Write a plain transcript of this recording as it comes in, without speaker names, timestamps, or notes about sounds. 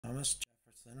Thomas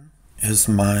Jefferson is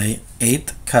my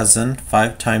eighth cousin,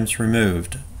 5 times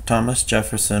removed. Thomas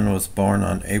Jefferson was born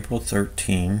on April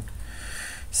 13,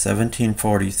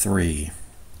 1743,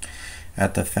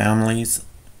 at the family's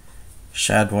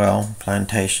Shadwell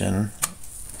plantation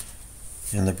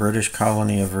in the British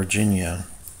colony of Virginia,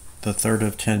 the third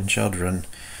of 10 children.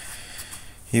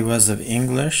 He was of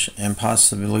English and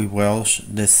possibly Welsh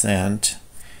descent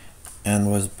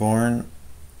and was born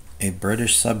a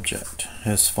British subject.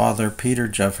 His father, Peter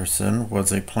Jefferson,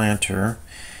 was a planter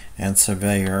and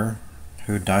surveyor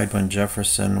who died when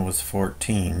Jefferson was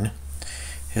 14.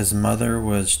 His mother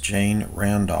was Jane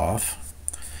Randolph.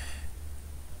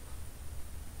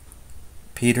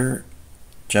 Peter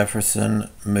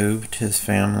Jefferson moved his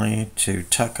family to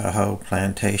Tuckahoe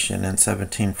Plantation in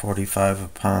 1745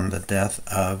 upon the death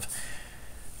of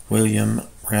William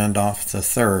Randolph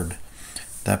III,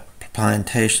 the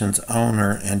plantation's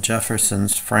owner and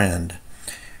Jefferson's friend,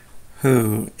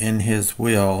 who in his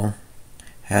will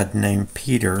had named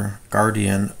Peter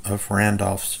guardian of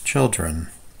Randolph's children.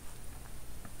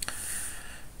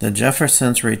 The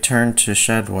Jeffersons returned to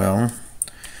Shadwell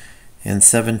in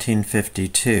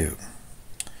 1752.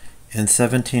 In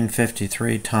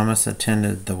 1753, Thomas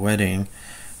attended the wedding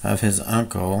of his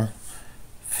uncle,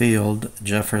 Field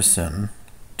Jefferson,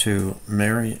 to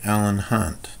Mary Ellen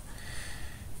Hunt,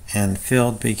 and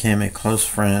Field became a close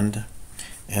friend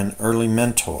and early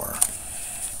mentor.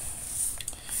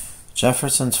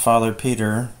 Jefferson's father,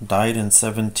 Peter, died in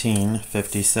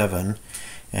 1757,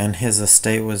 and his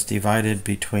estate was divided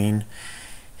between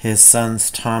his sons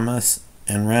Thomas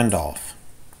and Randolph.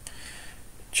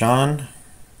 John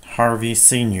Harvey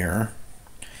Sr.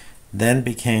 then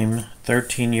became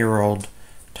 13-year-old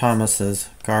Thomas's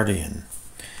guardian.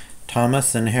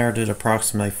 Thomas inherited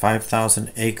approximately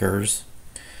 5,000 acres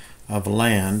of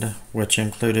land, which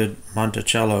included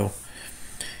Monticello,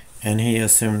 and he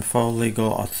assumed full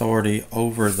legal authority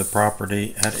over the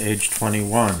property at age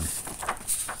 21.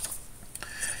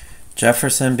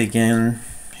 Jefferson began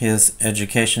his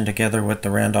education together with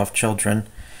the Randolph children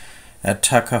at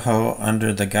Tuckahoe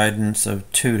under the guidance of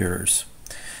tutors.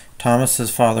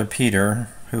 Thomas's father, Peter,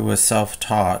 who was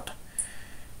self-taught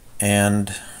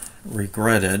and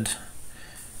regretted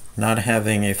not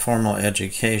having a formal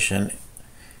education,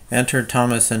 entered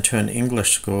Thomas into an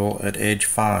English school at age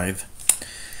 5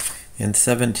 in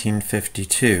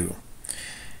 1752.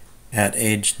 At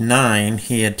age 9,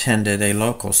 he attended a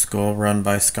local school run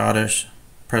by a Scottish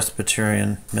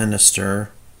Presbyterian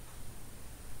minister,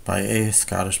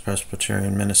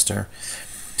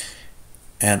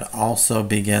 and also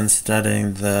began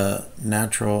studying the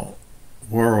natural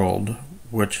world,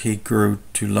 which he grew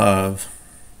to love.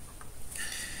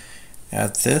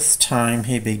 At this time,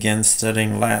 he began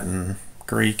studying Latin,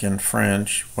 Greek, and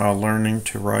French while learning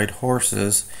to ride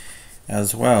horses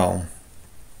as well.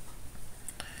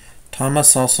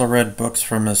 Thomas also read books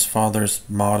from his father's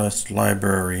modest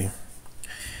library.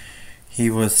 He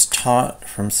was taught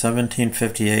from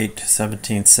 1758 to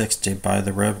 1760 by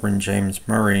the Reverend James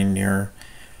Murray near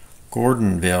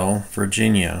Gordonville,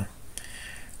 Virginia,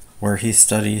 where he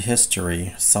studied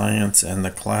history, science, and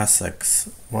the classics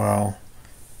while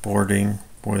boarding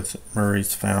with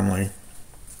Murray's family.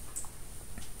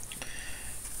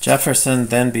 Jefferson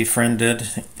then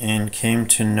befriended and came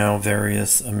to know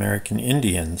various American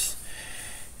Indians,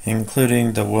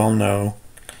 including the well-known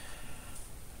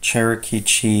Cherokee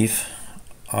chief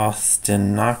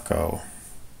Ostinaco,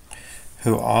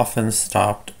 who often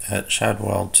stopped at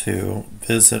Shadwell to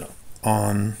visit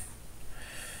on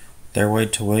their way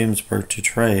to Williamsburg to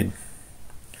trade.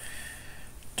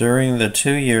 During the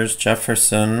 2 years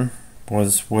Jefferson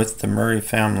was with the Murray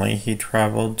family, he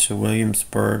traveled to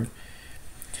Williamsburg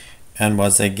and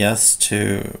was a guest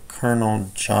to Colonel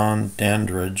John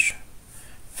Dandridge,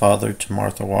 father to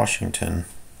Martha Washington.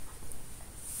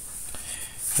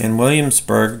 In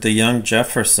Williamsburg, the young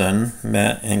Jefferson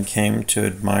met and came to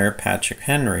admire Patrick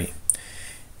Henry,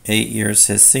 8 years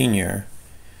his senior,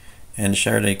 and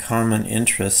shared a common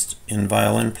interest in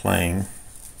violin playing.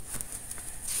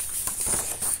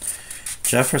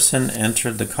 Jefferson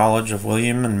entered the College of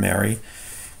William and Mary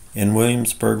in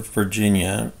Williamsburg,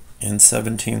 Virginia in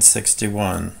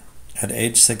 1761 at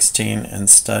age 16 and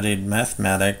studied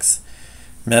mathematics,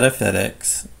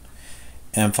 metaphysics,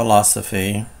 and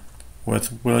philosophy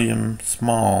with William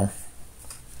Small.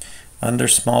 Under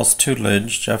Small's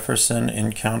tutelage, Jefferson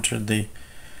encountered the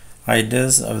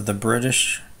ideas of the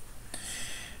British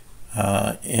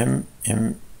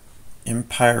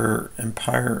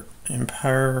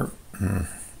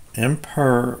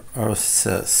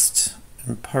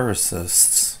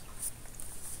empiricists,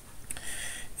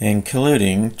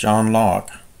 including John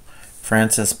Locke,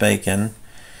 Francis Bacon,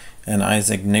 and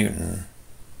Isaac Newton.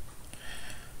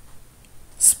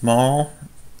 Small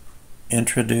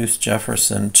introduced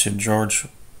Jefferson to George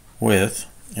Wythe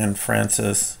and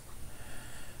Francis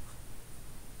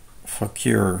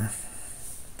Fauquier.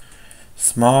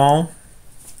 Small,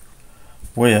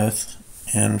 Wythe,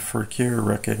 and Fauquier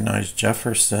recognized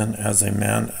Jefferson as a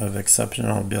man of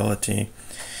exceptional ability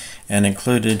and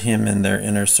included him in their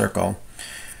inner circle,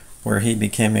 where he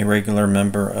became a regular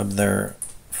member of their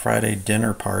Friday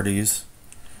dinner parties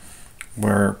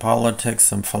where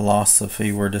politics and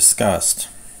philosophy were discussed.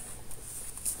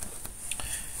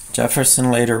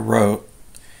 Jefferson later wrote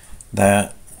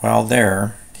that while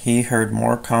there, he heard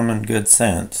more common good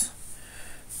sense,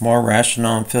 more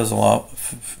rational and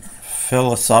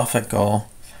philosophical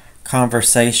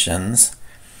conversations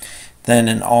than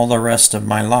in all the rest of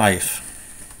my life.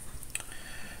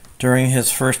 During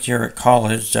his first year at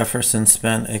college, Jefferson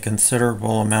spent a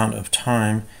considerable amount of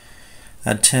time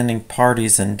attending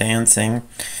parties and dancing,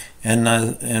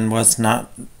 and was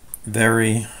not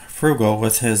very frugal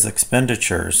with his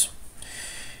expenditures.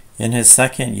 In his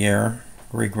second year,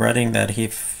 regretting that he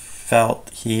felt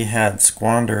he had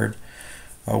squandered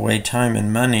away time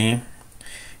and money,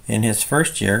 in his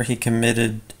first year he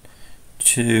committed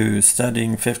to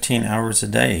studying 15 hours a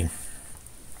day.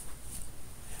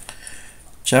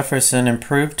 Jefferson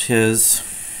improved his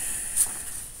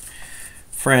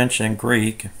French and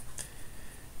Greek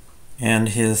and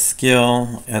his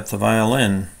skill at the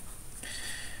violin.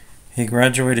 He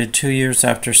graduated 2 years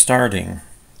after starting,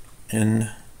 in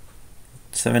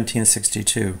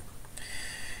 1762.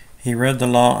 He read the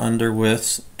law under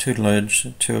Wythe's tutelage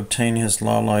to obtain his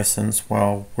law license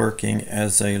while working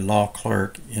as a law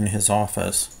clerk in his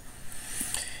office.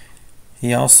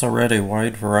 He also read a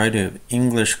wide variety of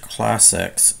English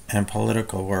classics and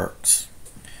political works.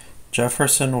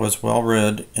 Jefferson was well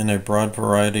read in a broad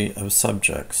variety of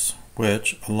subjects,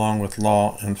 which, along with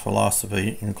law and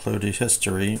philosophy, included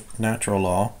history, natural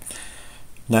law,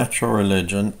 natural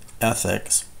religion,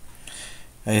 ethics,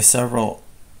 several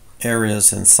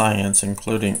areas in science,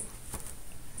 including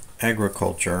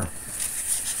agriculture.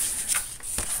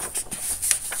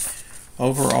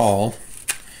 Overall,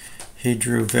 he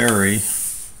drew very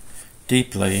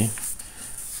deeply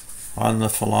on the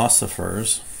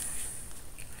philosophers.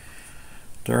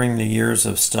 During the years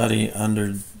of study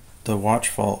under the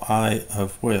watchful eye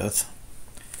of Wythe,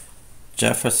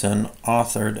 Jefferson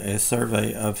authored a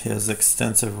survey of his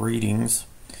extensive readings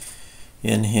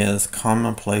in his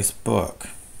commonplace book.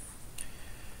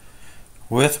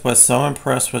 Wythe was so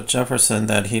impressed with Jefferson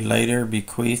that he later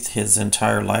bequeathed his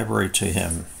entire library to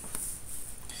him.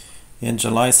 In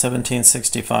July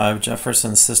 1765,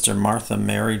 Jefferson's sister Martha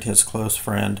married his close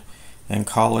friend and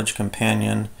college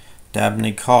companion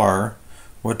Dabney Carr,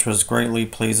 which was greatly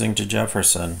pleasing to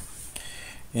Jefferson.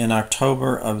 In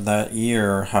October of that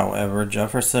year, however,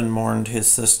 Jefferson mourned his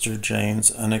sister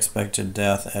Jane's unexpected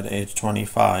death at age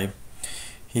 25.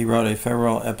 He wrote a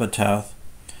farewell epitaph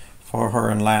for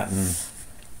her in Latin.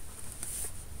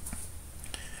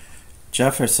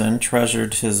 Jefferson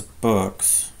treasured his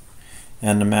books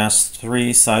and amassed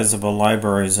 3 sizable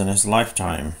libraries in his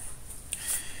lifetime.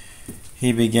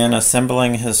 He began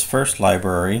assembling his first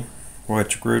library,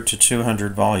 which grew to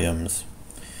 200 volumes,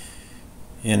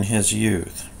 in his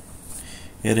youth.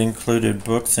 It included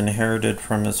books inherited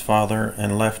from his father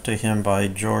and left to him by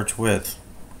George Wythe,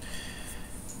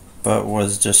 but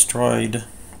was destroyed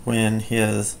when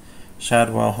his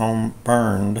Shadwell home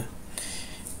burned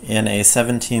in a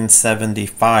 1770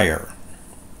 fire.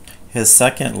 His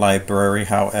second library,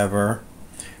 however,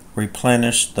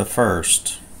 replenished the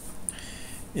first.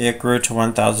 It grew to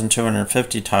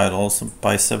 1,250 titles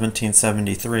by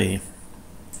 1773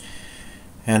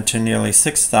 and to nearly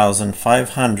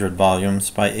 6,500 volumes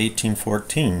by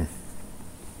 1814.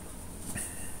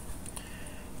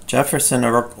 Jefferson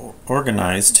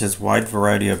organized his wide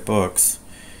variety of books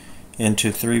into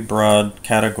 3 broad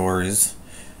categories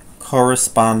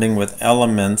corresponding with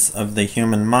elements of the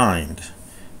human mind: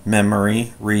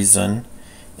 memory, reason,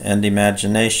 and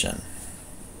imagination.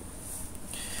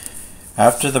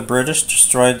 After the British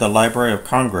destroyed the Library of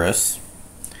Congress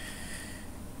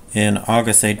in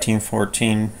August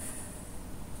 1814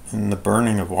 in the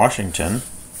burning of Washington,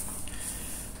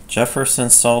 Jefferson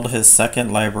sold his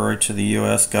second library to the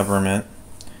U.S. government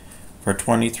for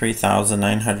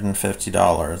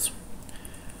 $23,950,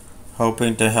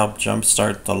 hoping to help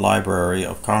jumpstart the Library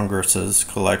of Congress's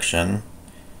collection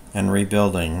and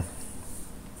rebuilding.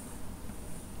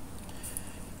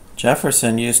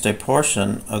 Jefferson used a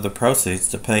portion of the proceeds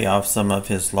to pay off some of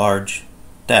his large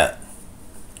debt,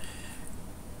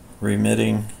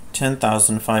 remitting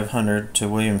 10,500 to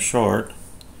William Short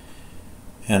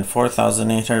and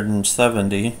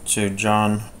 4,870 to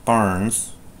John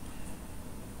Barnes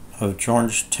of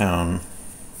Georgetown.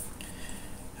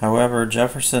 However,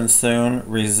 Jefferson soon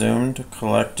resumed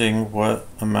collecting what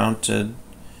amounted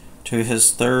to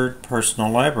his third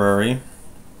personal library,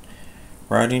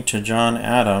 writing to John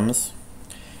Adams,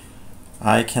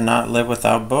 "I cannot live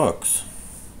without books."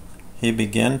 He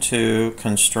began to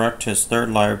construct his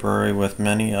third library with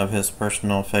many of his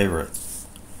personal favorites.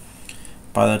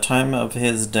 By the time of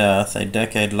his death, a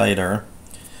decade later,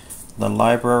 the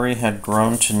library had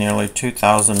grown to nearly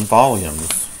 2,000 volumes.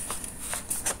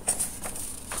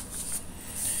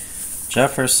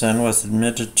 Jefferson was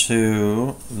admitted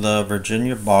to the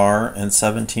Virginia bar in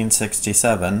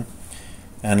 1767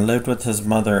 and lived with his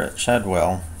mother at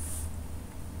Shadwell.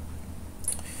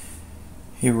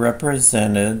 He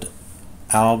represented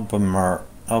Albemarle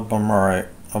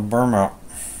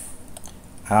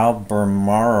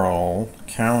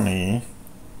County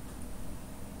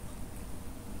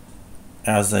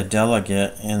as a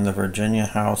delegate in the Virginia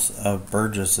House of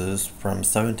Burgesses from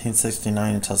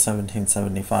 1769 until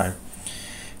 1775.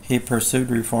 He pursued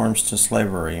reforms to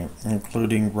slavery,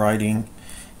 including writing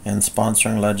and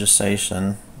sponsoring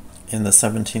legislation in the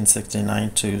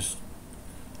 1769 to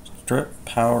strip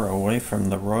power away from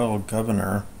the royal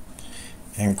governor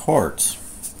and courts,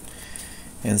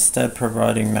 instead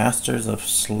providing masters of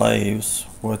slaves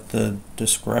with the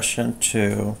discretion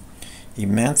to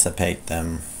emancipate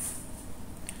them.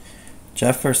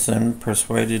 Jefferson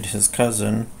persuaded his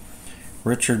cousin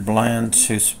Richard Bland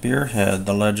to spearhead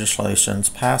the legislation's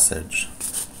passage,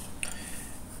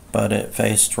 but it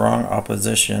faced strong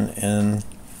opposition in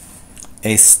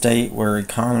a state where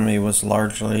economy was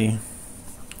largely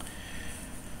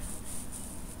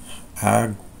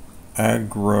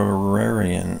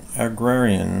agrarian.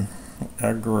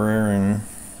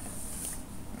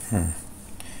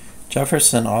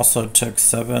 Jefferson also took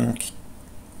 7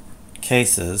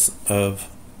 cases of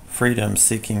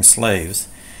freedom-seeking slaves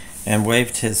and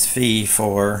waived his fee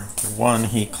for one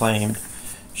he claimed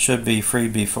should be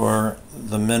freed before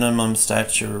the minimum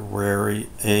statutory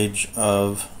age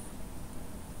of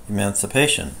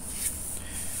emancipation.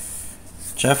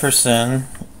 Jefferson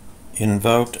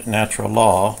invoked natural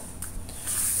law,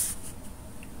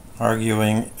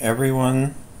 arguing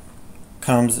everyone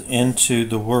comes into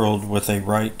the world with a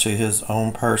right to his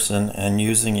own person and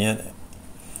using it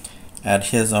at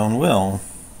his own will.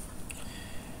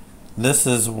 This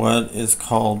is what is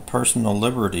called personal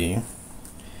liberty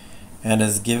and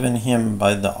is given him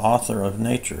by the author of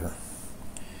nature,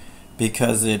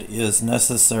 because it is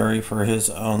necessary for his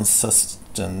own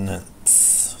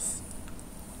sustenance.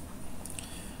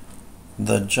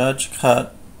 The judge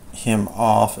cut him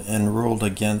off and ruled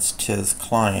against his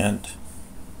client.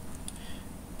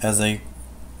 As a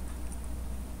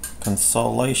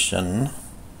consolation,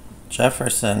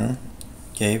 Jefferson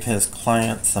gave his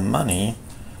client some money,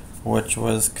 which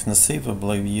was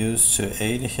conceivably used to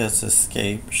aid his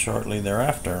escape shortly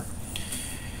thereafter.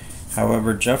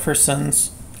 However,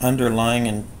 Jefferson's underlying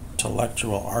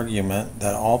intellectual argument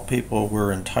that all people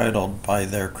were entitled by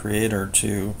their Creator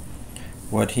to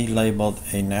what he labeled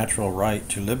a natural right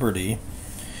to liberty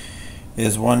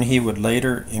is one he would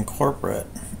later incorporate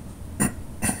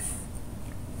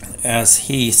as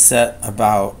he set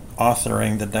about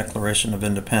authoring the Declaration of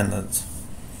Independence.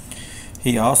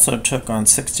 He also took on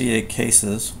 68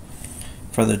 cases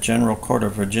for the General Court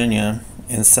of Virginia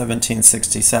in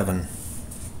 1767.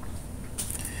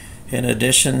 In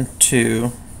addition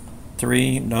to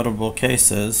 3 notable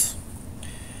cases,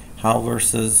 Howe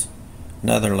versus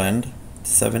Netherland,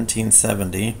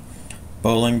 1770,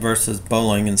 Bowling versus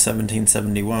Bowling in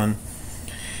 1771,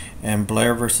 and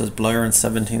Blair versus Blair in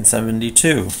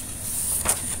 1772.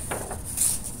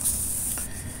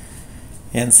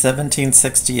 In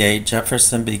 1768,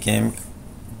 Jefferson began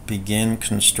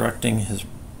constructing his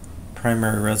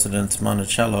primary residence,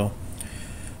 Monticello,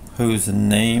 whose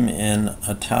name in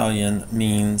Italian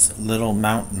means little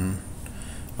mountain,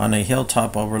 on a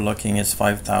hilltop overlooking his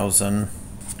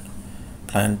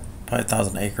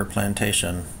 5,000-acre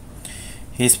plantation.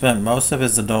 He spent most of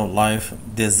his adult life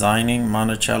designing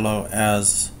Monticello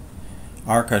as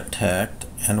architect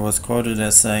and was quoted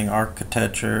as saying,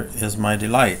 "Architecture is my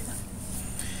delight,"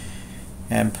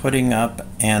 and putting up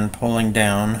and pulling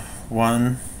down,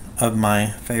 one of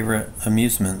my favorite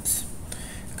amusements.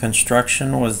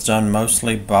 Construction was done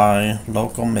mostly by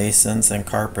local masons and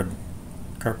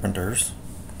carpenters,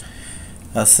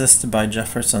 assisted by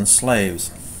Jefferson's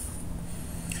slaves.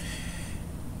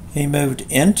 He moved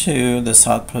into the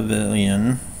South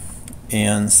Pavilion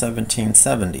in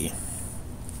 1770.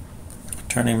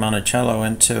 turning Monticello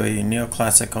into a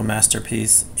neoclassical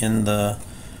masterpiece in the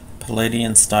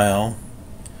Palladian style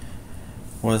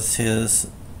was his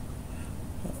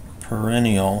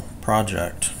perennial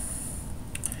project.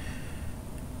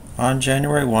 On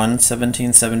January 1,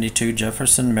 1772,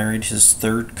 Jefferson married his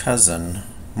third cousin,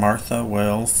 Martha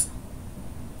Wales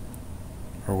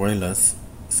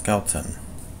Skelton,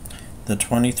 the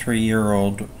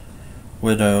 23-year-old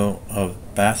widow of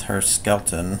Bathurst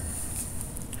Skelton,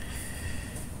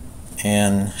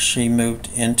 and she moved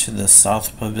into the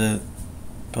South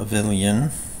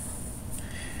Pavilion.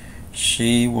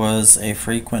 She was a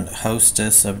frequent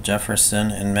hostess of Jefferson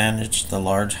and managed the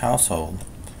large household.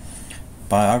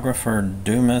 Biographer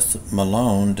Dumas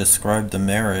Malone described the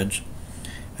marriage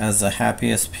as the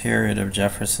happiest period of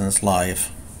Jefferson's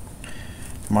life.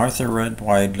 Martha read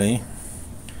widely,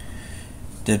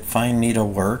 did fine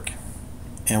needlework,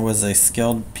 and was a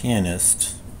skilled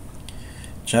pianist.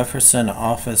 Jefferson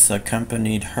often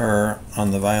accompanied her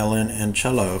on the violin and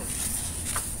cello.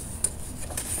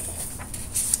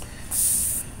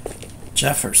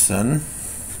 Jefferson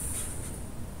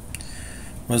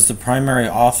was the primary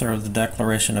author of the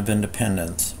Declaration of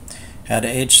Independence. At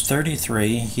age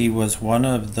 33, he was one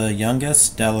of the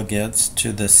youngest delegates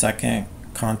to the Second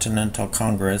Continental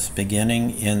Congress beginning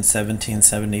in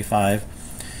 1775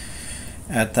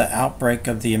 at the outbreak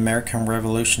of the American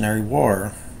Revolutionary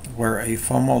War, where a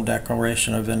formal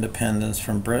Declaration of Independence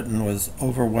from Britain was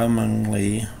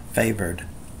overwhelmingly favored.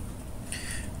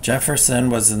 Jefferson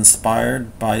was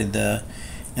inspired by the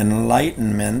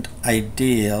Enlightenment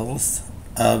ideals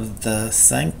of the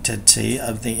sanctity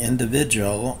of the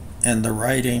individual and the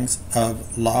writings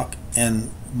of Locke and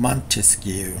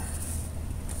Montesquieu.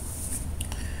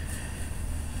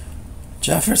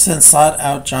 Jefferson sought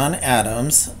out John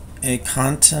Adams, a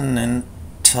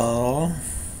Continental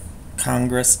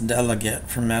Congress delegate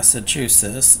from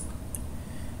Massachusetts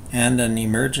and an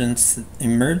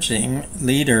emerging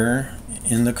leader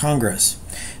in the Congress.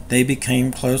 They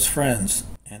became close friends,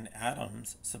 and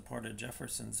Adams supported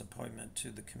Jefferson's appointment to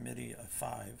the Committee of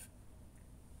Five,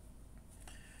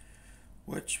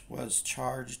 which was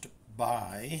charged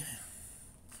by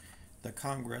the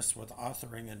Congress with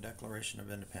authoring a Declaration of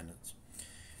Independence.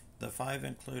 The five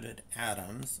included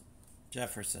Adams,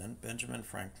 Jefferson, Benjamin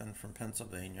Franklin from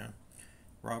Pennsylvania,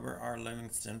 Robert R.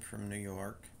 Livingston from New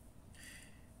York,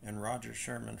 and Roger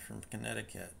Sherman from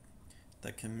Connecticut.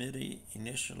 The committee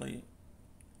initially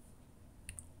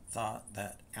thought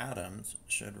that Adams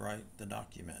should write the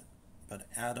document, but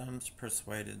Adams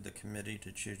persuaded the committee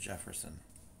to choose Jefferson.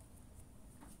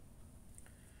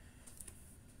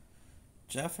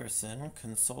 Jefferson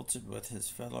consulted with his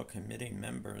fellow committee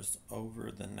members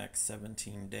over the next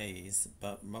 17 days,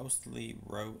 but mostly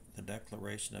wrote the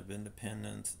Declaration of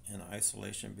Independence in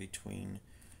isolation between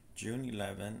June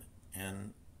 11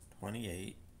 and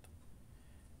 28,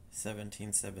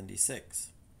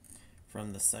 1776,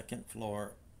 from the second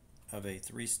floor of a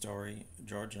three-story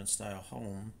Georgian-style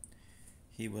home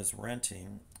he was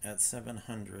renting at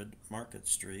 700 Market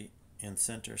Street in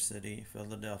Center City,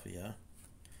 Philadelphia.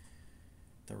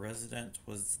 The residence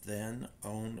was then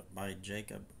owned by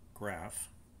Jacob Graff,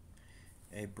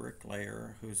 a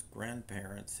bricklayer whose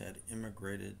grandparents had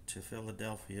immigrated to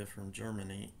Philadelphia from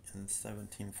Germany in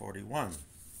 1741.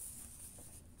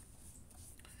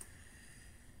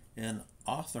 In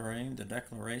authoring the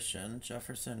Declaration,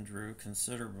 Jefferson drew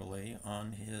considerably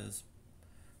on his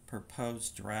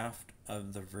proposed draft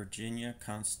of the Virginia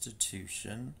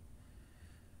Constitution,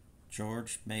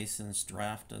 George Mason's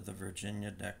draft of the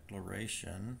Virginia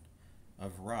Declaration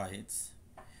of Rights,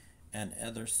 and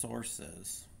other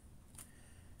sources.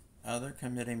 Other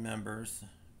committee members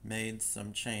made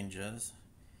some changes,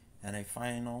 and a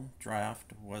final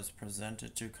draft was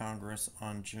presented to Congress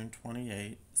on June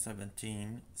 28,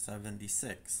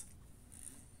 1776.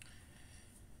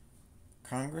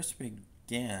 Congress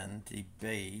began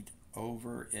debate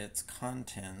over its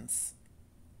contents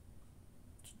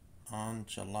on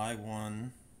July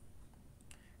 1,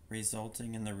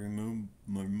 resulting in the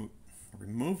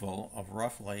removal of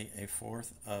roughly a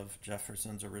fourth of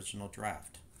Jefferson's original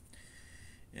draft,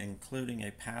 including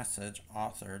a passage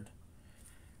authored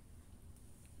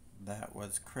that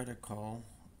was critical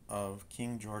of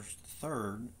King George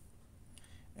III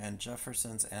and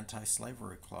Jefferson's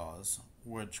anti-slavery clause,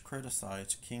 which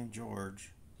criticized King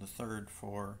George III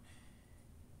for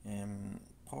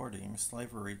importing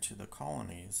slavery to the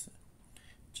colonies.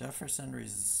 Jefferson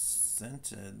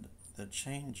resented the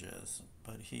changes,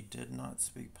 but he did not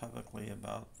speak publicly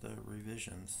about the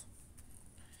revisions.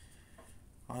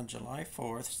 On July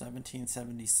 4th,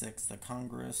 1776, the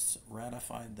Congress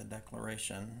ratified the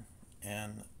Declaration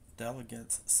and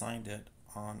delegates signed it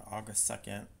on August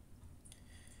 2nd.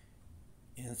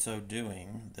 In so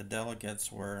doing, the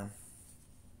delegates were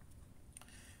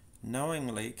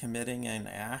knowingly committing an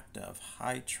act of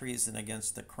high treason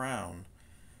against the crown,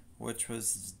 which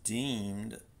was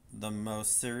deemed the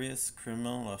most serious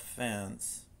criminal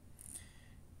offense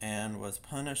and was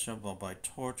punishable by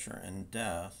torture and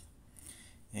death,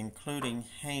 including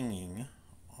hanging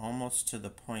almost to the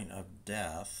point of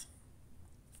death,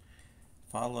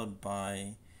 followed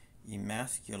by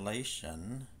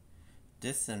emasculation,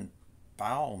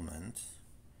 disembowelment,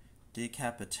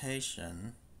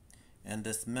 decapitation, and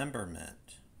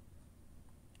dismemberment,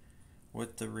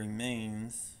 with the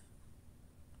remains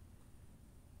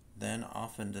then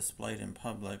often displayed in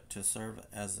public to serve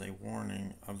as a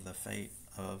warning of the fate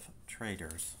of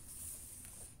traitors.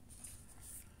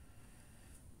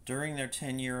 During their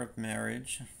 10-year of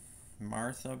marriage,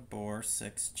 Martha bore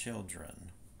 6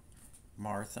 children.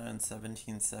 Martha in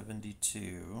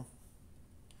 1772,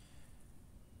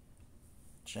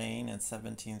 Jane in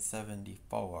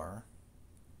 1774,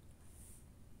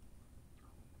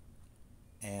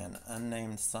 an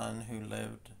unnamed son who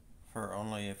lived for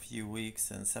only a few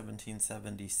weeks in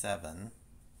 1777,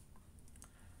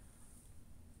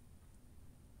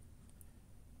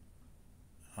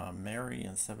 Mary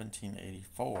in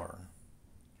 1784.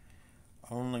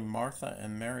 Only Martha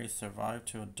and Mary survived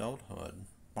to adulthood.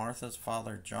 Martha's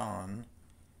father, John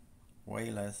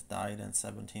Wayles, died in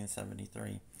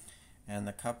 1773, and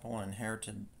the couple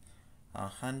inherited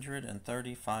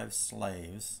 135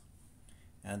 slaves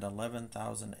and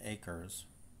 11,000 acres,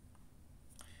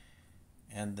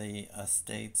 and the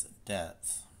estate's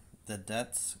debts. The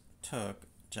debts took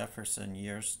Jefferson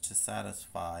years to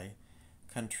satisfy,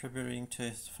 contributing to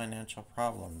his financial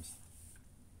problems.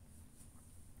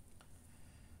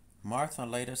 Martha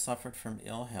later suffered from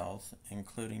ill health,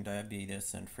 including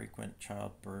diabetes, and frequent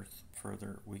childbirth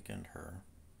further weakened her.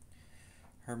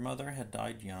 Her mother had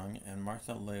died young, and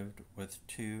Martha lived with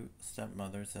 2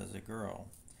 stepmothers as a girl.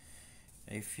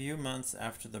 A few months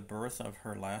after the birth of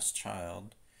her last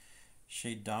child,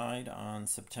 she died on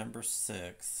September 6,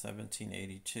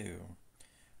 1782,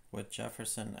 with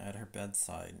Jefferson at her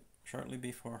bedside. Shortly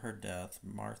before her death,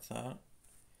 Martha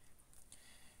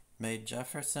made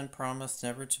Jefferson promise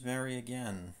never to marry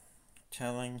again,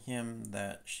 telling him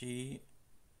that she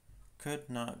could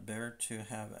not bear to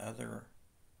have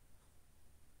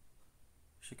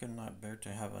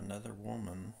another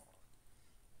woman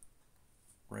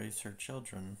raise her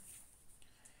children.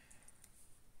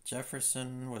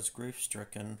 Jefferson was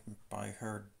grief-stricken by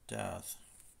her death,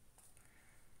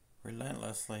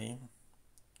 relentlessly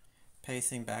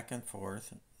pacing back and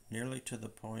forth, nearly to the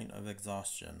point of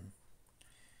exhaustion.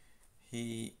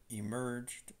 He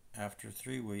emerged after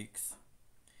 3 weeks,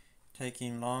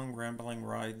 taking long rambling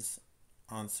rides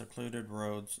on secluded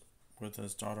roads with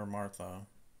his daughter Martha,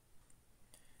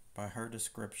 by her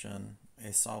description,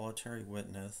 a solitary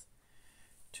witness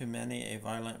to many a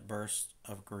violent burst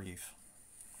of grief.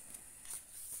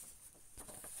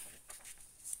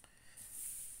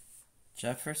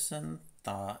 Jefferson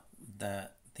thought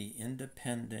that the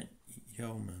independent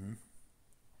yeoman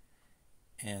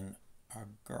and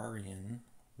agrarian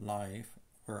life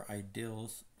were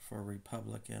ideals for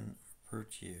Republican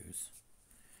virtues.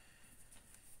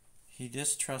 He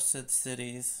distrusted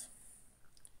cities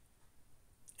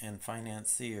and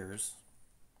financiers,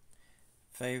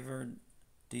 favored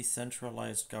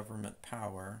decentralized government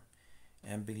power,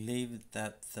 and believed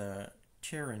that the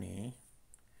tyranny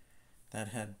that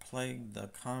had plagued the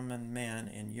common man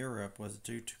in Europe was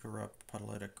due to corrupt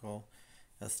political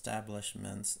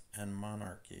establishments and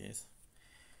monarchies.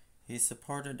 He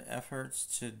supported efforts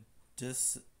to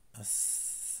disestablish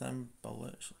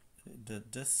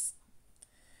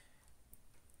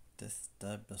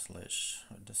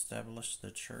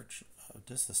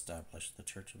the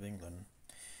Church of England.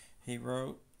 He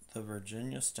wrote the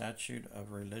Virginia Statute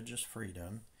of Religious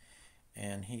Freedom,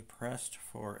 and he pressed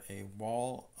for a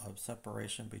wall of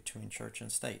separation between church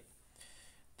and state.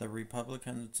 The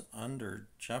Republicans under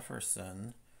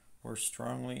Jefferson were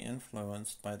strongly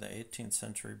influenced by the 18th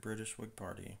century British Whig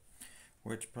Party,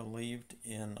 which believed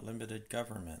in limited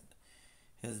government.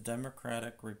 His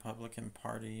Democratic Republican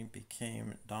Party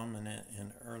became dominant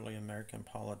in early American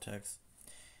politics,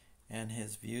 and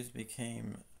his views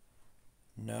became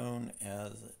known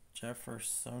as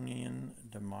Jeffersonian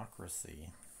democracy.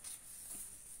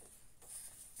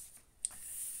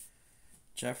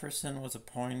 Jefferson was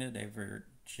appointed a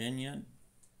Virginia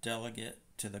delegate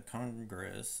to the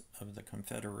Congress of the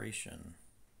Confederation,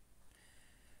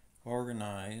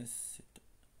 organized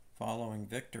following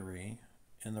victory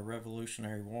in the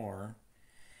Revolutionary War,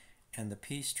 and the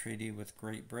peace treaty with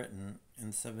Great Britain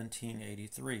in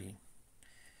 1783.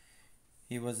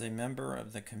 He was a member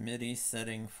of the committee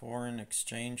setting foreign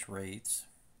exchange rates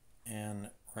and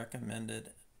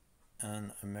recommended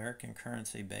an American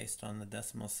currency based on the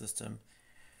decimal system,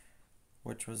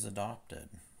 which was adopted.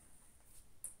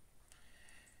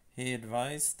 He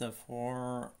advised the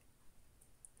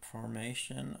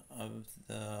formation of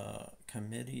the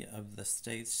Committee of the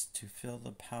States to fill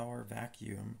the power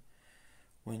vacuum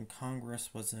when Congress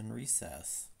was in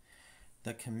recess.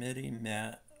 The committee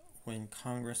met when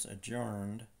Congress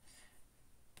adjourned,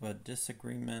 but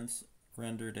disagreements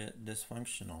rendered it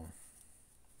dysfunctional.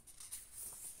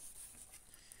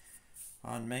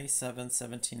 On May 7,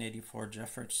 1784,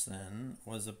 Jefferson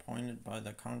was appointed by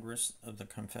the Congress of the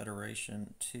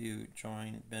Confederation to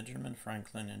join Benjamin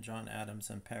Franklin and John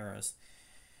Adams in Paris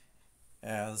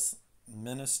as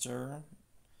minister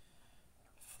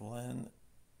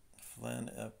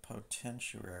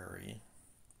plenipotentiary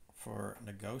for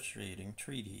negotiating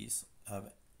treaties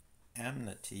of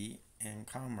amity and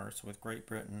commerce with Great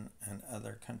Britain and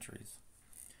other countries.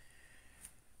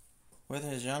 With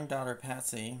his young daughter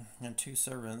Patsy and 2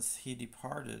 servants, he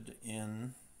departed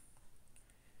in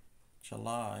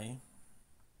July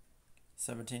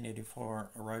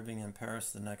 1784, arriving in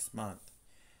Paris the next month.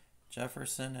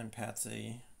 Jefferson had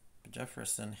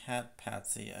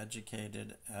Patsy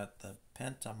educated at the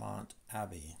Pentamont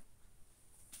Abbey.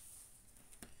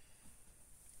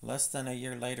 Less than a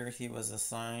year later, he was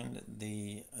assigned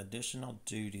the additional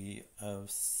duty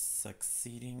of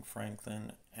succeeding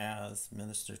Franklin as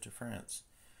minister to France.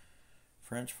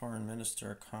 French Foreign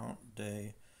Minister Count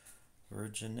de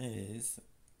Vergennes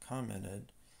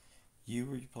commented, "You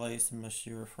replace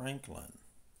Monsieur Franklin,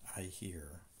 I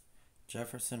hear."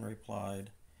 Jefferson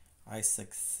replied, "I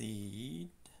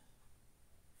succeed.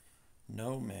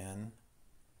 No man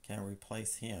can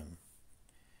replace him."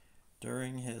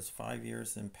 During his 5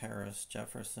 years in Paris,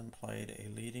 Jefferson played a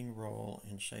leading role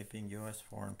in shaping U.S.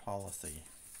 foreign policy.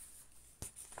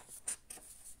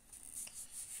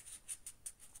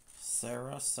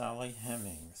 Sarah Sally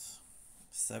Hemings,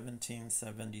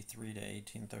 1773 to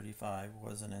 1835,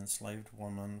 was an enslaved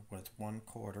woman with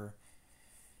 1/4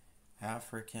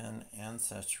 African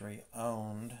ancestry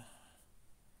owned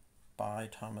by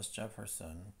Thomas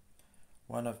Jefferson,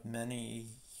 one of many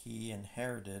he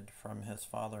inherited from his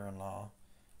father-in-law,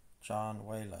 John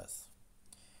Wallace.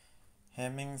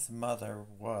 Hemings' mother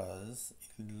was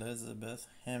Elizabeth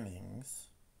Hemings,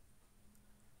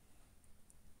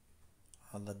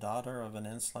 the daughter of an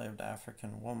enslaved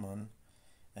African woman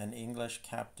and English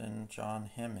Captain John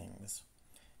Hemings.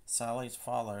 Sally's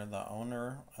father, the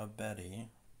owner of Betty,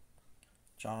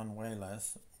 John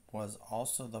Wallace, was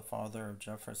also the father of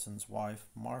Jefferson's wife,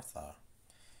 Martha.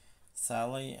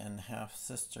 Sally, and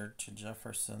half-sister to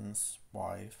Jefferson's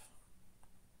wife,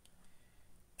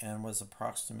 and was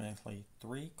approximately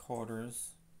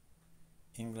 3/4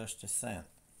 English descent.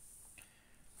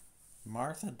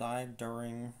 Martha died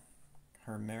during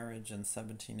her marriage in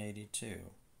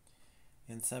 1782.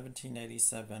 In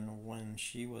 1787, when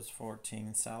she was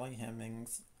 14, Sally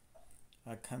Hemings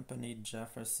accompanied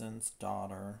Jefferson's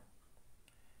daughter,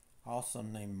 also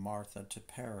named Martha, to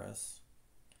Paris,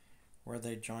 where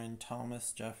they joined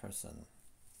Thomas Jefferson.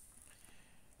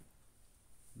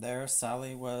 There,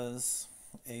 Sally was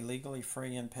a legally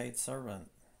free and paid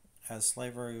servant, as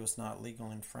slavery was not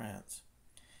legal in France.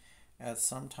 At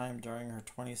some time during her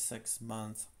 26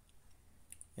 months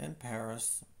in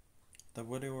Paris, the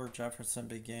widower Jefferson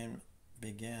began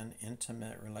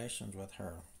intimate relations with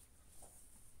her.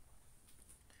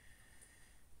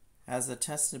 As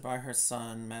attested by her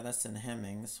son, Madison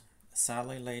Hemings,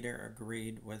 Sally later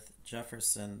agreed with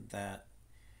Jefferson that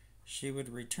she would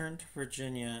return to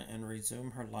Virginia and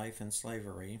resume her life in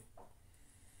slavery,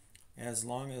 as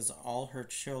long as all her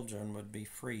children would be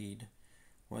freed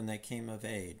when they came of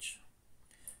age.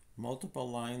 Multiple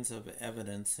lines of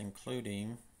evidence,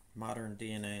 including modern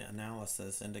DNA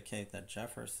analysis, indicate that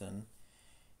Jefferson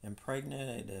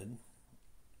impregnated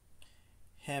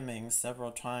Hemings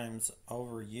several times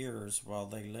over years while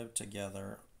they lived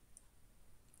together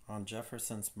on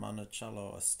Jefferson's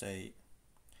Monticello estate,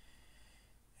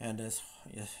 and as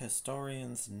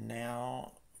historians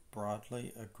now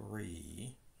broadly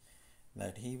agree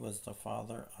that he was the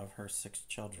father of her 6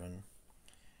 children.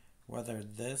 Whether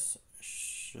this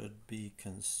should be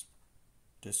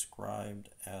described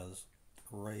as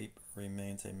rape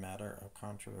remains a matter of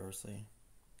controversy.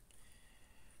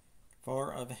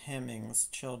 4 of Hemings'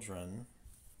 children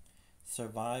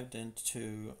survived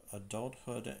into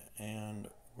adulthood and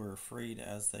were freed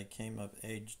as they came of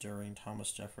age during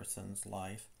Thomas Jefferson's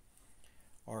life.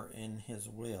 or in his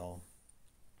will.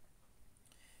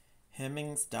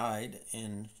 Hemmings died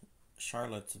in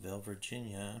Charlottesville,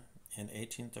 Virginia in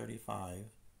 1835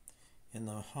 in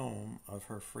the home of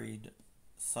her freed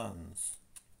sons.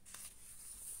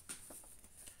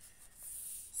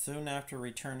 Soon after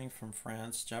returning from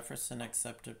France, Jefferson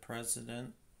accepted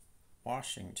President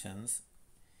Washington's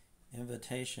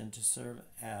invitation to serve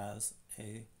as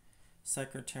a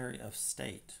Secretary of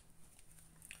State.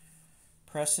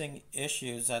 Pressing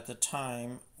issues at the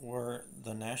time were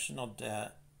the national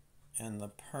debt and the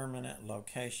permanent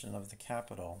location of the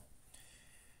capital.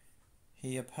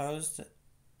 He opposed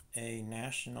a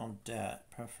national debt,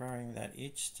 preferring that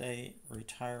each state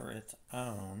retire its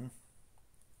own,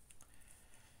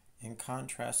 in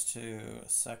contrast to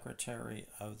Secretary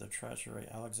of the Treasury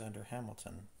Alexander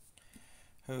Hamilton,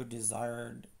 who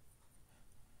desired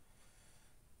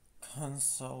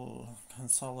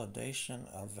consolidation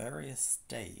of various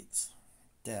states'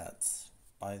 debts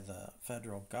by the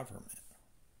federal government.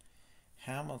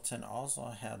 Hamilton also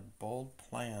had bold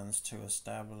plans to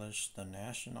establish the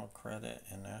National Credit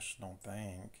and National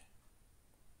Bank,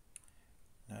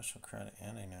 National Credit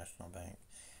and a National Bank,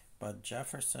 but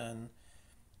Jefferson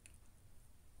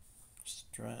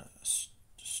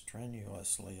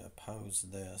strenuously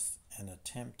opposed this and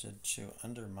attempted to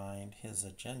undermine his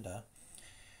agenda,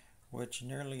 which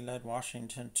nearly led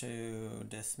Washington to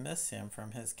dismiss him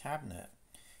from his cabinet.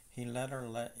 He later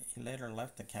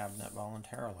left the cabinet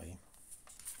voluntarily.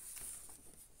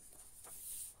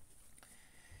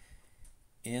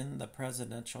 In the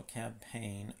presidential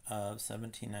campaign of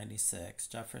 1796,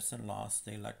 Jefferson lost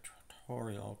the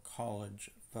Electoral College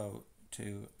vote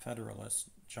to Federalist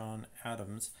John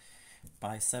Adams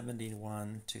by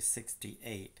 71 to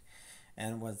 68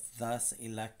 and was thus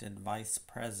elected vice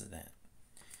president.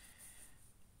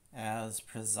 As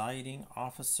presiding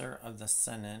officer of the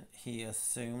Senate, he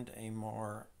assumed a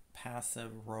more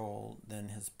passive role than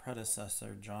his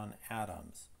predecessor, John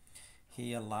Adams.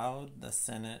 He allowed the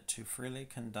Senate to freely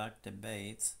conduct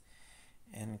debates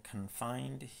and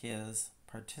confined his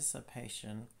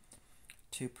participation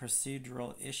to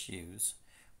procedural issues,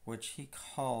 which he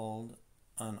called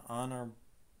an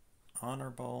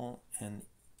honorable and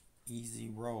easy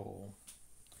role.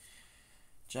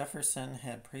 Jefferson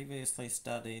had previously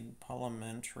studied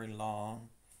parliamentary law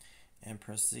and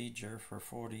procedure for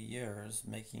 40 years,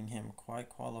 making him quite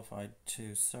qualified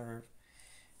to serve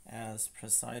as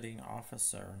presiding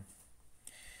officer.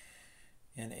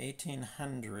 In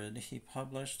 1800, he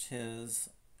published his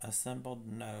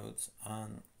assembled notes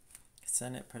on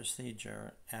Senate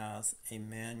procedure as a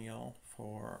manual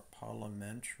for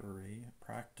parliamentary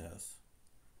practice.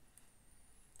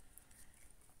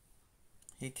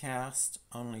 He cast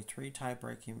only 3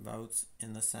 tie-breaking votes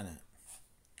in the Senate.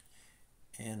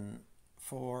 In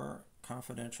 4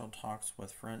 confidential talks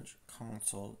with French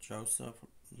consul Joseph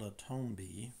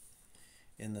Latombe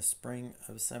in the spring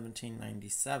of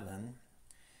 1797,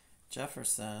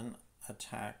 Jefferson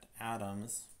attacked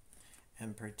Adams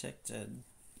and predicted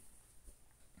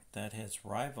that his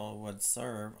rival would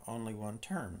serve only 1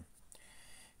 term.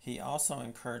 He also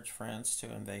encouraged France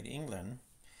to invade England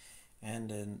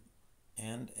and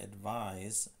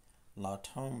advised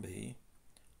Latombe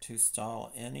to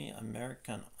stall any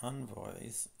American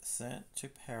envoys sent to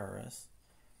Paris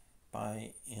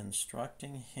by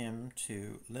instructing him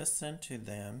to listen to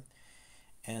them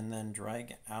and then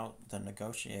drag out the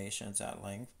negotiations at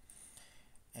length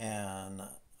and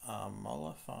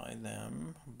mollify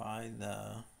them by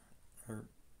the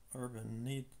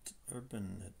urbanity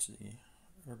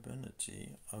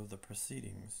of the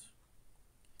proceedings.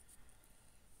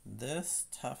 This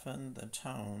toughened the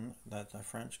tone that the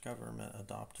French government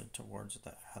adopted towards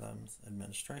the Adams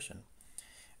administration.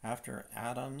 After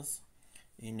Adams'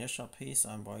 initial peace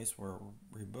envoys were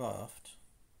rebuffed,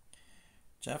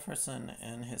 Jefferson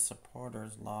and his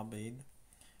supporters lobbied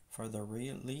for the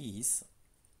release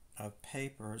of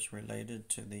papers related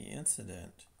to the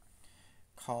incident,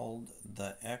 called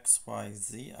the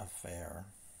XYZ affair,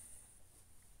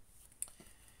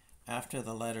 after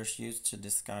the letters used to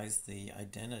disguise the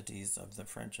identities of the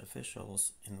French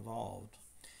officials involved.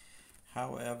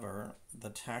 However,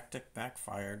 the tactic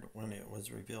backfired when it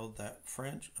was revealed that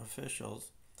French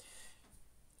officials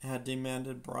had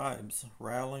demanded bribes,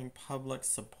 rallying public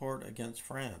support against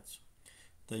France.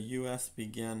 The U.S.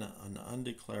 began an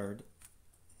undeclared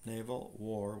naval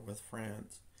war with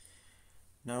France,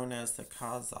 known as the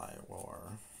Khazar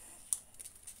War.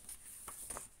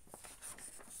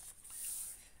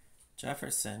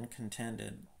 Jefferson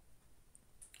contended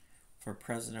for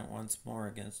president once more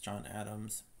against John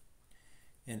Adams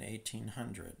in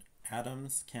 1800.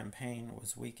 Adams' campaign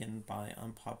was weakened by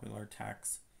unpopular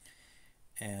attacks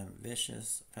and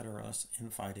vicious Federalist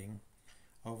infighting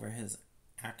over his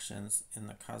actions in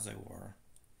the Causa War.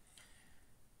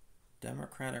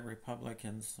 Democratic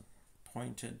Republicans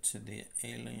pointed to the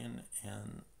Alien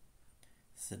and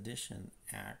Sedition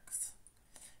Acts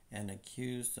and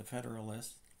accused the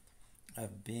Federalists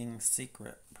of being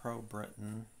secret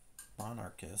pro-Britain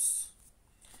monarchists,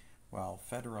 while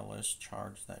Federalists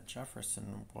charged that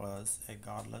Jefferson was a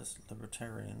godless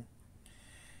libertarian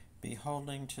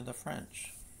beholding to the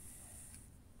French.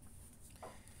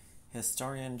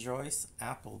 Historian Joyce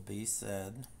Appleby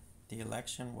said the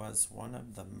election was one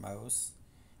of the most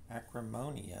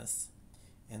acrimonious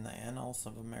in the annals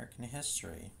of American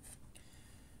history.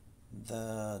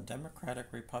 The Democratic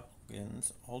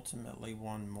Republicans ultimately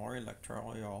won more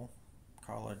electoral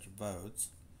college votes,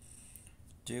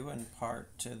 due in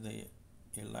part to the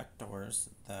electors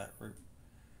that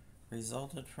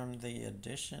resulted from the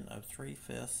addition of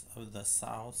 3/5 of the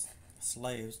South's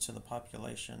slaves to the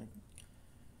population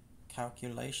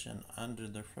calculation under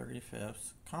the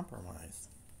 35th Compromise.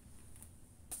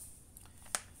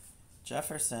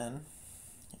 Jefferson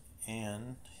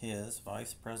and his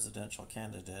vice presidential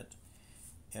candidate,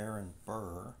 Aaron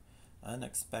Burr,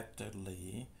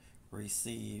 unexpectedly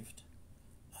received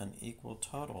an equal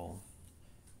total.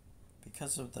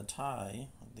 Because of the tie,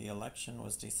 the election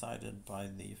was decided by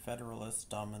the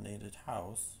Federalist-dominated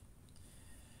House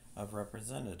of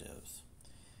Representatives.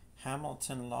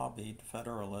 Hamilton lobbied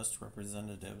Federalist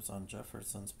representatives on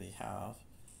Jefferson's behalf,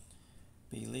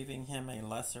 believing him a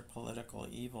lesser political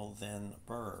evil than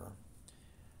Burr.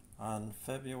 On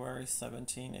February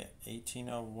 17,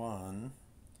 1801,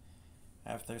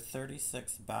 after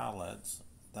 36 ballots,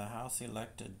 the House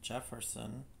elected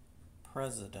Jefferson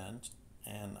president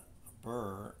and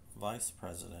Burr vice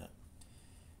president.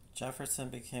 Jefferson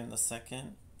became the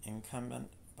second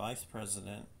incumbent vice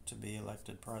president to be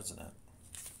elected president.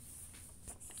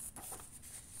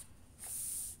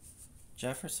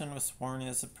 Jefferson was sworn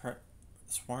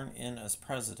in as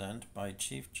president by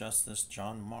Chief Justice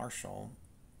John Marshall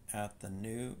at the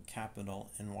new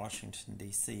Capitol in Washington,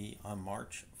 D.C. on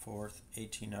March 4,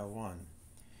 1801.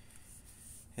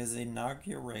 His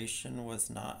inauguration was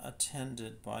not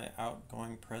attended by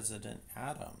outgoing President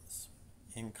Adams.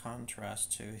 In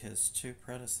contrast to his two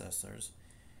predecessors,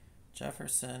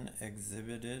 Jefferson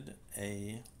exhibited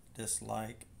a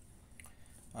dislike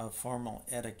of formal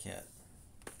etiquette.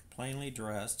 Plainly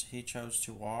dressed, he chose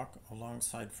to walk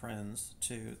alongside friends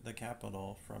to the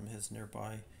Capitol from his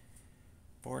nearby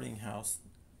boarding house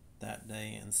that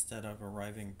day instead of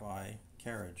arriving by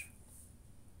carriage.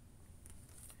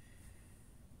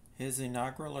 His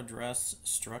inaugural address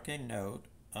struck a note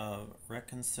of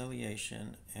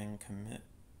reconciliation and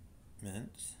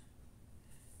commitment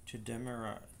to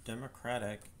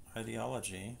democratic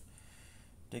ideology,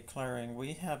 declaring,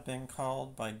 "We have been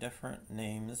called by different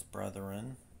names,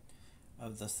 brethren,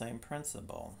 of the same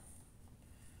principle.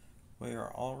 We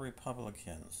are all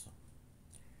Republicans.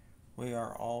 We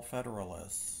are all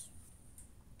Federalists."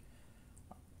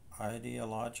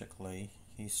 Ideologically,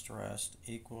 he stressed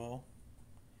equal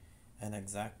and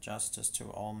exact justice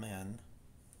to all men,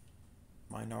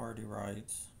 minority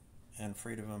rights, and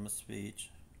freedom of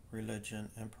speech,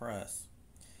 religion, and press.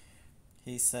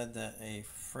 He said that a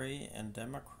free and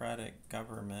democratic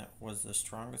government was the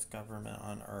strongest government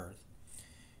on earth.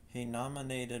 He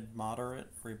nominated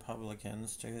moderate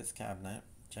Republicans to his cabinet,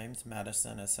 James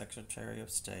Madison as Secretary of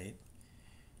State,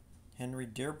 Henry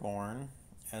Dearborn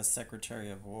as Secretary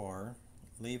of War,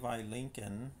 Levi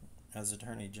Lincoln as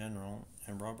Attorney General,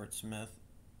 and Robert Smith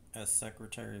as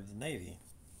Secretary of the Navy.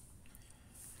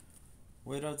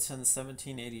 Widowed since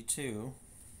 1782,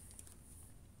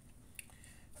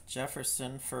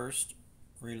 Jefferson first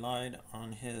relied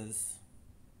on his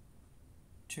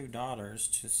two daughters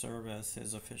to serve as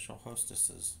his official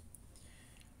hostesses.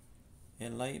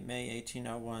 In late May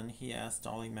 1801, he asked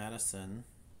Dolly Madison,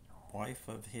 wife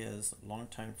of his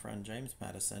longtime friend James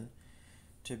Madison,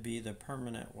 to be the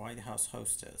permanent White House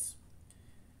hostess.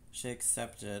 She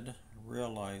accepted,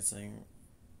 realizing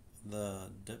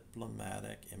the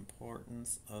diplomatic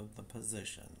importance of the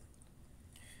position.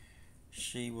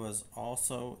 She was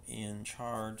also in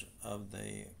charge of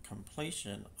the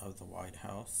completion of the White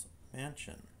House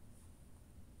mansion.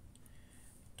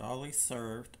 Dolly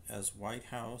served as White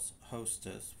House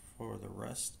hostess for the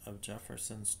rest of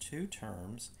Jefferson's 2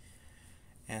 terms,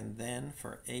 and then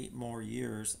for 8 more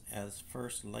years as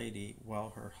First Lady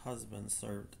while her husband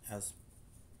served as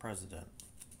President.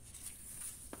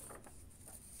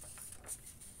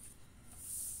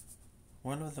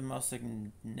 One of the most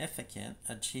significant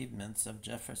achievements of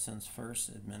Jefferson's first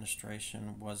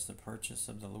administration was the purchase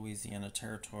of the Louisiana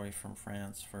Territory from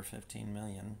France for $15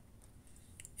 million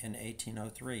in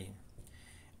 1803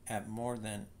 at more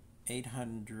than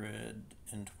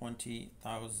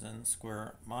 820,000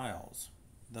 square miles.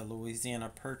 The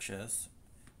Louisiana Purchase,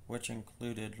 which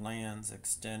included lands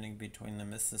extending between the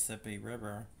Mississippi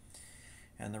River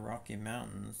and the Rocky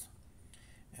Mountains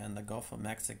and the Gulf of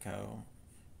Mexico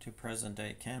to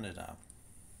present-day Canada,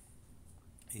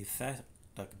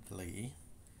 effectively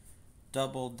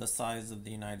doubled the size of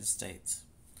the United States.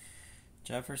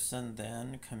 Jefferson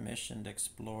then commissioned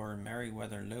explorer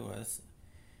Meriwether Lewis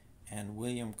and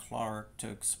William Clark to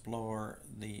explore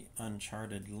the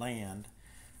uncharted land,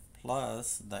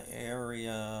 plus the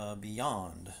area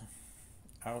beyond,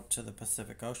 out to the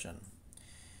Pacific Ocean.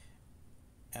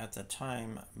 At the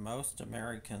time, most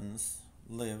Americans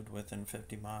lived within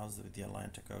 50 miles of the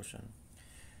Atlantic Ocean.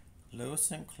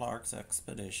 Lewis and Clark's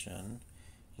expedition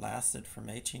lasted from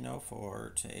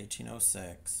 1804 to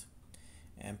 1806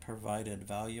 and provided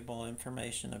valuable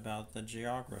information about the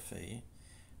geography,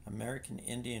 American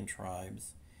Indian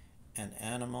tribes, and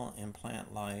animal and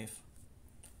plant life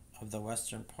of the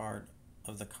western part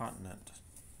of the continent.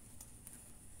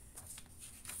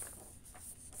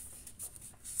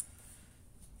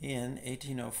 In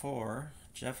 1804,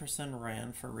 Jefferson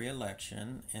ran for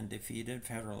re-election and defeated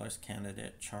Federalist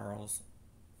candidate Charles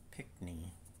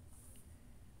Pinckney,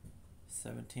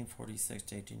 1746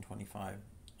 to 1825,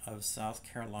 of South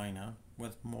Carolina,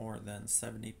 with more than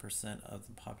 70% of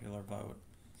the popular vote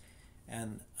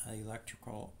and an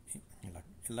electoral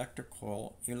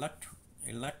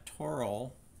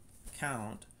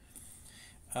count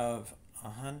of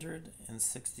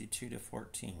 162 to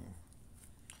 14.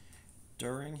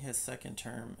 During his second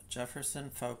term, Jefferson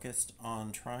focused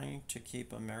on trying to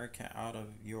keep America out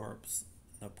of Europe's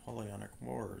Napoleonic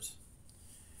Wars.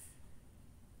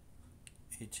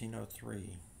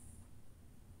 1803,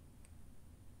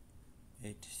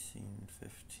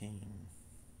 1815.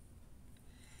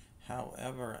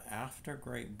 However, after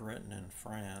Great Britain and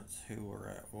France, who were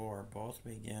at war, both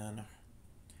began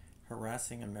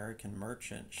harassing American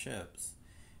merchant ships,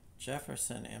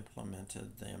 Jefferson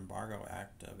implemented the Embargo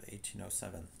Act of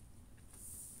 1807.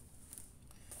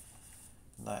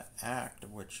 The act,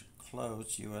 which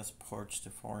closed U.S. ports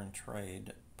to foreign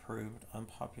trade, proved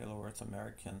unpopular with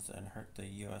Americans and hurt the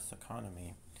U.S.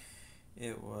 economy.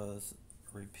 It was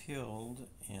repealed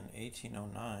in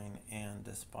 1809, and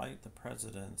despite the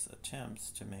president's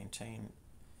attempts to maintain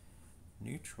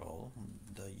neutral,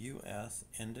 the U.S.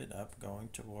 ended up going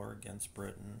to war against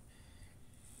Britain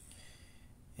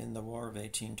in the War of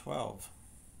 1812.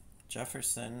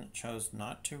 Jefferson chose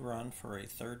not to run for a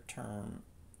third term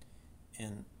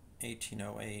in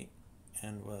 1808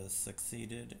 and was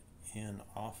succeeded in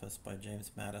office by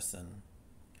James Madison,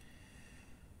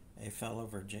 a fellow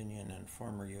Virginian and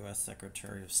former U.S.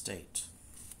 Secretary of State.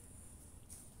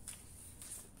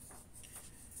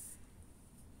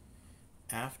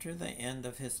 After the end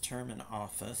of his term in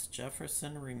office,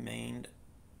 Jefferson remained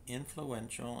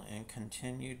influential and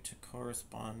continued to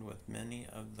correspond with many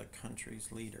of the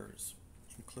country's leaders,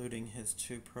 including his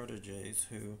two protégés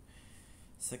who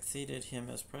succeeded him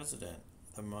as president.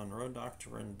 The Monroe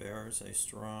Doctrine bears a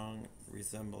strong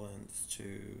resemblance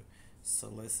to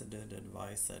solicited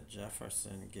advice that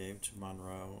Jefferson gave to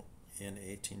Monroe in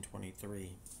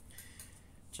 1823.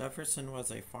 Jefferson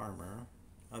was a farmer,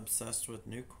 obsessed with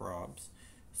new crops,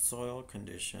 soil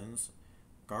conditions,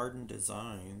 garden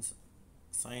designs,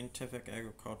 scientific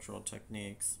agricultural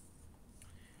techniques.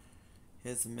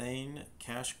 His main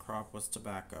cash crop was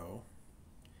tobacco,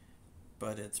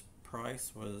 but its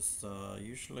price was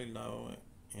usually low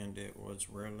and it was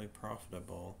rarely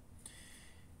profitable.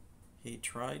 He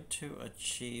tried to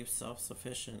achieve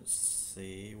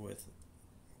self-sufficiency with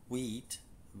wheat,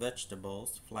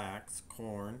 vegetables, flax,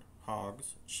 corn,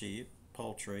 hogs, sheep,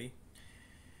 poultry,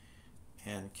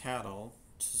 and cattle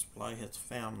to supply his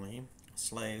family,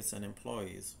 slaves, and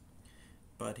employees,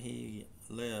 but he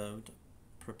lived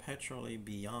perpetually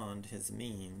beyond his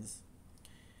means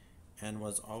and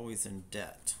was always in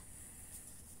debt.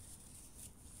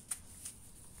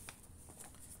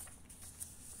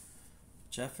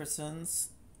 Jefferson's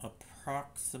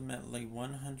approximately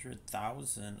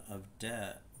 $100,000 of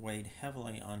debt weighed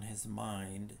heavily on his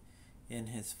mind in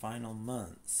his final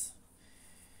months,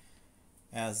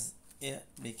 as it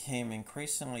became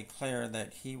increasingly clear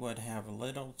that he would have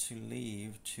little to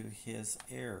leave to his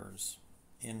heirs.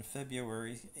 In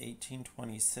February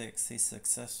 1826, he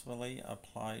successfully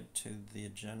applied to the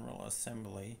General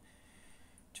Assembly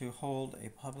to hold a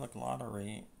public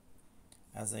lottery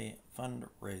as a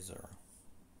fundraiser.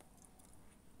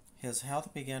 His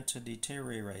health began to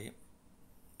deteriorate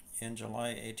in July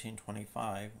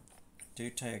 1825 due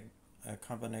to a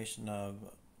combination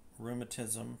of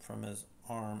rheumatism from his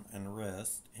arm and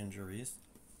wrist injuries,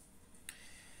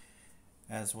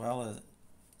 as well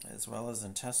as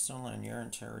intestinal and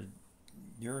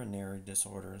urinary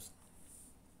disorders.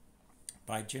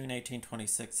 By June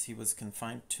 1826, he was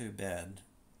confined to bed.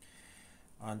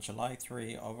 On July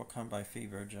 3, overcome by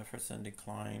fever, Jefferson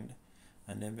declined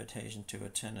an invitation to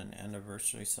attend an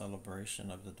anniversary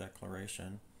celebration of the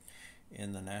Declaration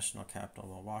in the national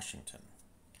capital of Washington.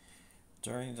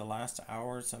 During the last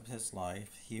hours of his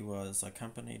life, he was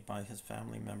accompanied by his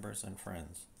family members and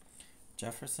friends.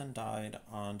 Jefferson died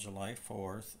on July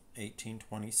 4th,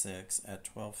 1826 at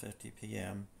 12:50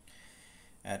 p.m.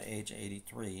 at age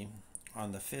 83,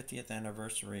 on the 50th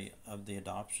anniversary of the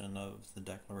adoption of the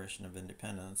Declaration of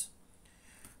Independence,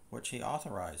 which he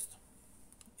authorized.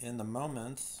 In the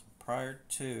moments prior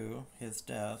to his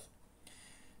death,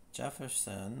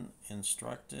 Jefferson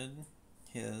instructed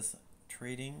his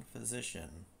treating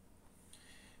physician,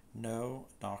 "No,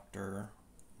 doctor,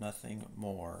 nothing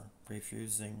more,"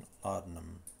 refusing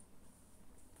laudanum.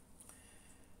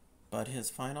 But his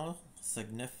final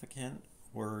significant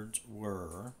words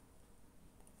were,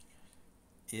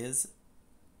 "Is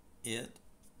it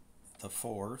the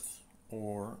 4th?"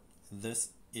 or "This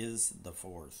is the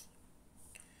 4th."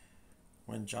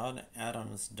 When John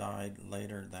Adams died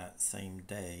later that same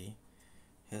day,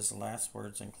 his last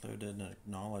words included an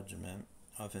acknowledgement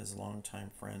of his longtime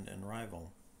friend and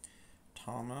rival.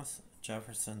 Thomas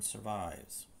Jefferson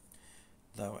survives,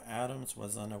 though Adams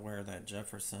was unaware that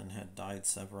Jefferson had died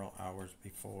several hours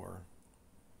before.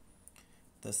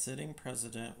 The sitting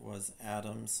president was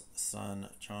Adams' son,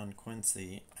 John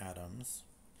Quincy Adams,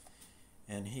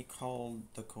 and he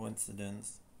called the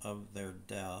coincidence of their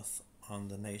death on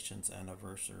the nation's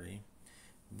anniversary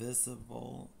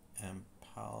visible and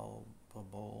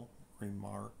palpable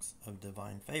remarks of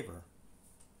divine favor.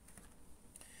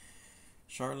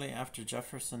 Shortly after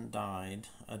Jefferson died,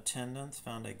 attendants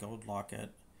found a gold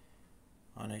locket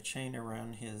on a chain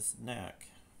around his neck,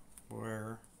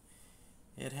 where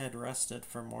it had rested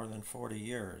for more than 40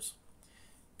 years,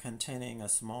 containing a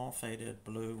small faded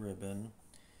blue ribbon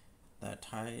that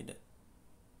tied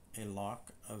a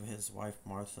lock of his wife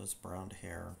Martha's brown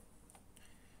hair.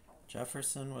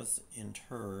 Jefferson was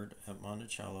interred at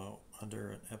Monticello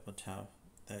under an epitaph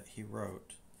that he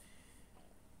wrote,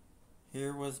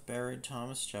 "Here was buried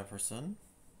Thomas Jefferson,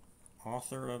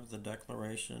 author of the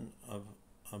Declaration of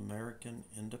American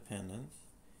Independence,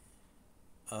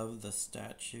 of the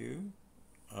Statute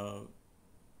of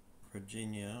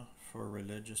Virginia for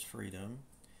Religious Freedom,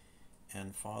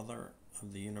 and father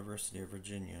of the University of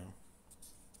Virginia."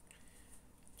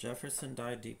 Jefferson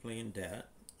died deeply in debt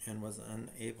and was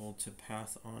unable to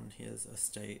pass on his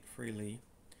estate freely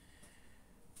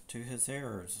to his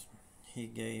heirs. He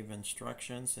gave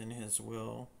instructions in his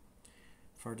will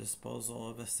for disposal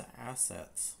of his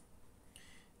assets,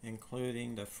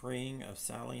 including the freeing of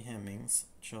Sally Hemings'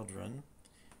 children,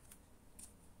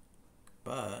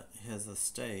 but his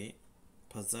estate,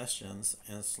 possessions,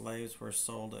 and slaves were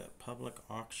sold at public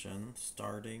auction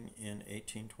starting in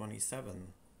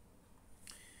 1827.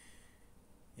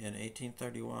 In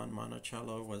 1831,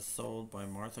 Monticello was sold by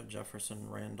Martha Jefferson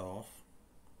Randolph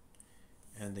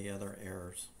and the other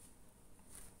heirs.